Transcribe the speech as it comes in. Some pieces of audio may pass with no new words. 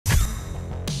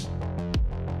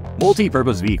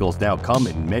Multi-purpose vehicles now come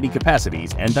in many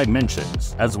capacities and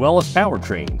dimensions, as well as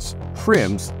powertrains,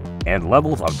 trims, and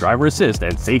levels of driver assist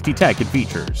and safety tech and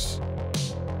features.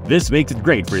 This makes it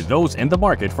great for those in the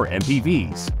market for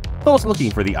MPVs, those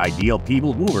looking for the ideal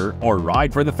people mover or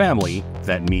ride for the family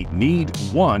that meet need,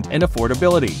 want, and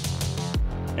affordability.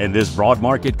 In this broad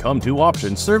market come two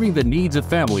options serving the needs of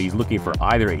families looking for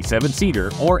either a 7-seater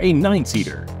or a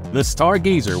 9-seater: the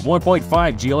Stargazer 1.5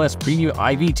 GLS Premium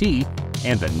IVT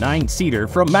and the 9-seater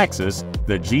from Maxus,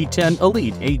 the G10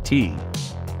 Elite AT.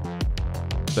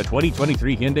 The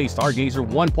 2023 Hyundai Stargazer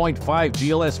 1.5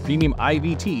 GLS Premium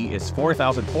IVT is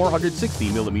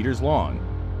 4,460mm long,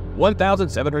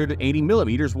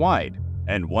 1,780mm wide,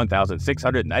 and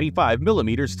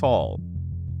 1,695mm tall,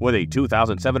 with a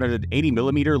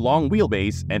 2,780mm long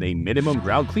wheelbase and a minimum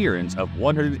ground clearance of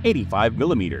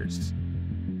 185mm.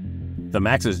 The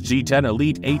Maxus G10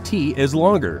 Elite AT is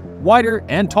longer, wider,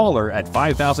 and taller at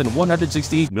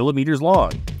 5,168mm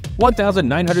long,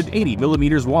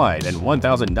 1,980mm wide, and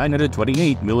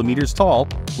 1,928mm tall,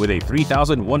 with a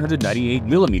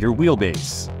 3,198mm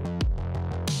wheelbase.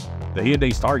 The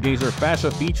Hyundai Stargazer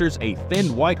fascia features a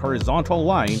thin white horizontal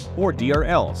line, or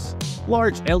DRLs,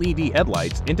 large LED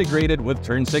headlights integrated with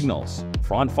turn signals,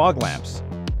 front fog lamps,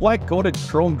 black-coated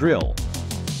chrome grille.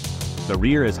 The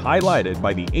rear is highlighted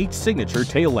by the H signature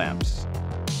tail lamps.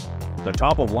 The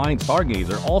top-of-line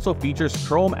Stargazer also features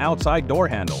chrome outside door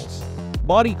handles,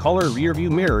 body-color rear-view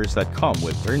mirrors that come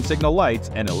with turn signal lights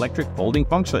and electric folding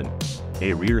function,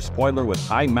 a rear spoiler with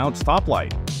high-mount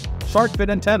stoplight,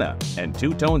 shark-fin antenna, and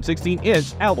two-tone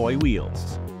 16-inch alloy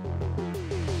wheels.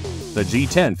 The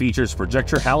G10 features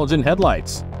projector halogen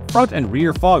headlights, front and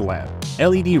rear fog lamp,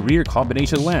 LED rear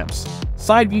combination lamps,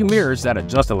 side view mirrors that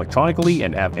adjust electronically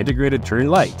and have integrated turn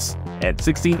lights, and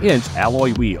 16-inch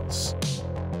alloy wheels.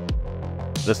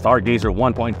 The Stargazer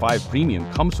 1.5 Premium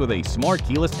comes with a smart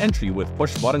keyless entry with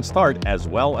push-button start as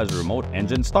well as remote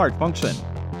engine start function.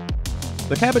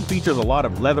 The cabin features a lot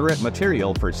of leatherette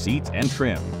material for seats and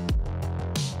trim.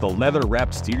 The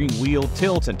leather-wrapped steering wheel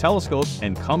tilts and telescopes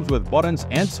and comes with buttons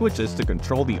and switches to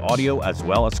control the audio as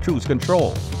well as cruise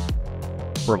control.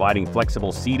 Providing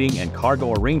flexible seating and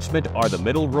cargo arrangement are the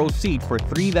middle row seat for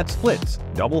 3 that splits,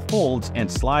 double folds,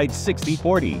 and slides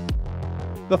 60/40.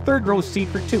 The third row seat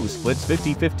for 2 splits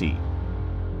 50/50.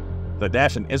 The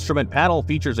dash and instrument panel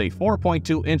features a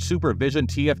 4.2-inch Supervision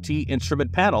TFT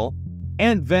instrument panel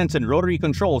and vents and rotary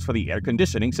controls for the air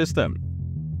conditioning system.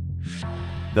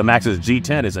 The Maxus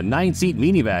G10 is a 9-seat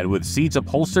minivan with seats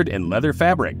upholstered in leather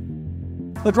fabric.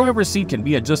 The driver's seat can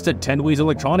be adjusted 10 ways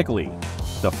electronically,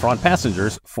 the front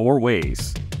passengers 4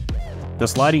 ways. The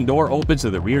sliding door opens to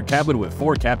the rear cabin with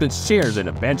 4 captain's chairs and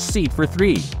a bench seat for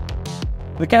 3.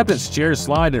 The captain's chairs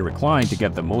slide and recline to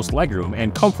get the most legroom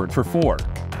and comfort for 4.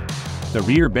 The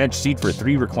rear bench seat for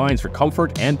 3 reclines for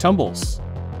comfort and tumbles.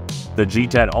 The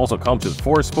G10 also comes with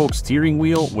 4-spoke steering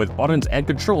wheel with buttons and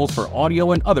controls for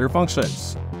audio and other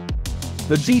functions.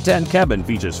 The G10 cabin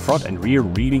features front and rear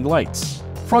reading lights,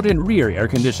 front and rear air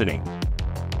conditioning,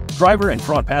 driver and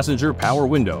front passenger power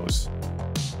windows.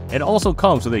 It also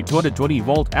comes with a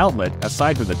 220-volt outlet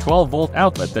aside from the 12-volt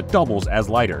outlet that doubles as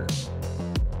lighter.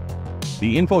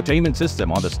 The infotainment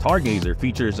system on the Stargazer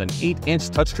features an 8-inch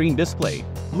touchscreen display,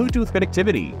 Bluetooth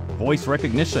connectivity, voice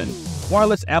recognition,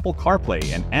 wireless Apple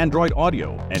CarPlay and Android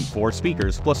Auto, and 4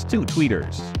 speakers plus 2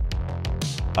 tweeters.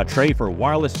 A tray for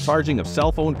wireless charging of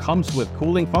cell phone comes with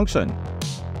cooling function.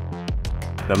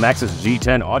 The Maxus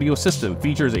G10 audio system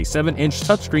features a 7-inch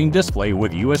touchscreen display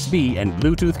with USB and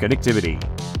Bluetooth connectivity.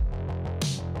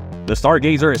 The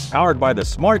Stargazer is powered by the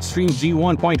SmartStream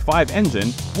G1.5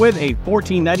 engine with a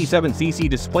 1497cc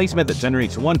displacement that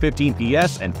generates 115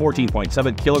 PS and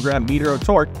 14.7 kg-meter of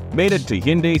torque, mated to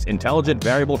Hyundai's Intelligent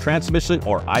Variable Transmission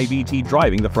or IVT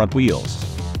driving the front wheels.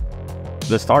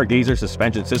 The Stargazer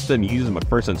suspension system uses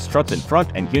McPherson struts in front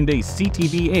and Hyundai's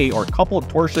CTBA or coupled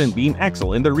torsion beam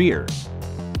axle in the rear.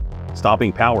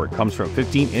 Stopping power comes from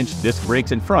 15-inch disc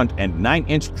brakes in front and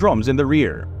 9-inch drums in the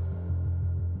rear.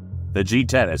 The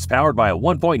G10 is powered by a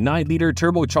 1.9-liter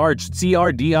turbocharged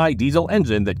CRDI diesel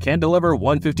engine that can deliver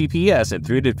 150 PS and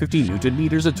 350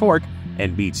 Nm of torque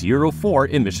and meets Euro 4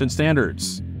 emission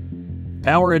standards.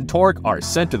 Power and torque are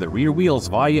sent to the rear wheels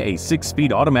via a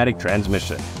 6-speed automatic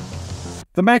transmission.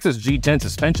 The Maxus G10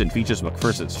 suspension features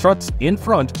McPherson struts in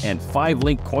front and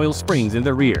 5-link coil springs in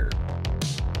the rear.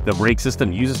 The brake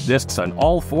system uses discs on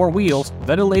all 4 wheels,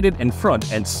 ventilated in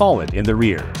front and solid in the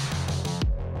rear.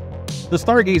 The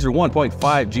Stargazer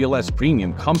 1.5 GLS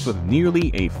Premium comes with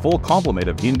nearly a full complement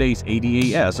of Hyundai's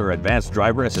ADAS or Advanced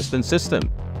Driver Assistance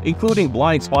System, including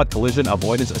blind spot collision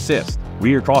avoidance assist,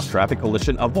 rear cross traffic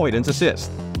collision avoidance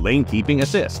assist, lane keeping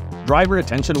assist, driver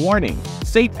attention warning,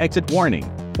 safe exit warning,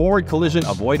 forward collision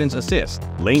avoidance assist,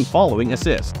 lane following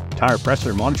assist, tire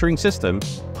pressure monitoring system,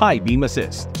 high beam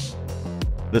assist.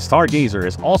 The Stargazer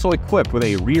is also equipped with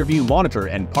a rear view monitor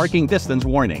and parking distance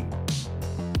warning.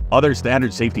 Other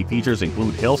standard safety features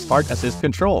include hill start assist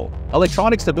control,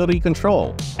 electronic stability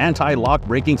control, anti-lock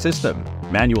braking system,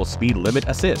 manual speed limit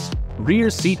assist, rear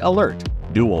seat alert,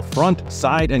 dual front,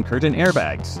 side and curtain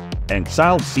airbags, and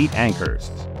child seat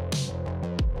anchors.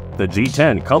 The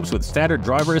G10 comes with standard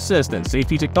driver assist and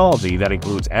safety technology that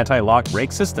includes anti-lock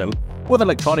brake system with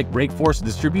electronic brake force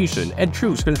distribution and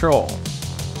cruise control.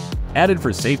 Added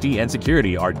for safety and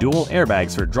security are dual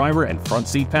airbags for driver and front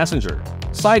seat passenger,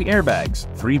 side airbags,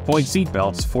 3-point seat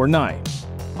belts for 9,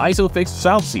 ISOFIX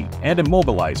child seat and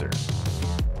immobilizer.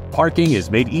 Parking is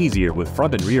made easier with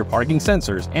front and rear parking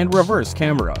sensors and reverse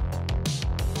camera.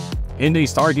 Hyundai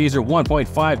Stargazer 1.5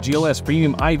 GLS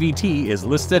Premium IVT is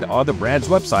listed on the brand's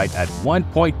website at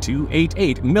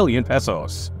 1.288 million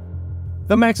pesos.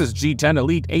 The Maxus G10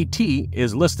 Elite AT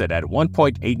is listed at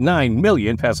 1.89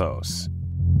 million pesos.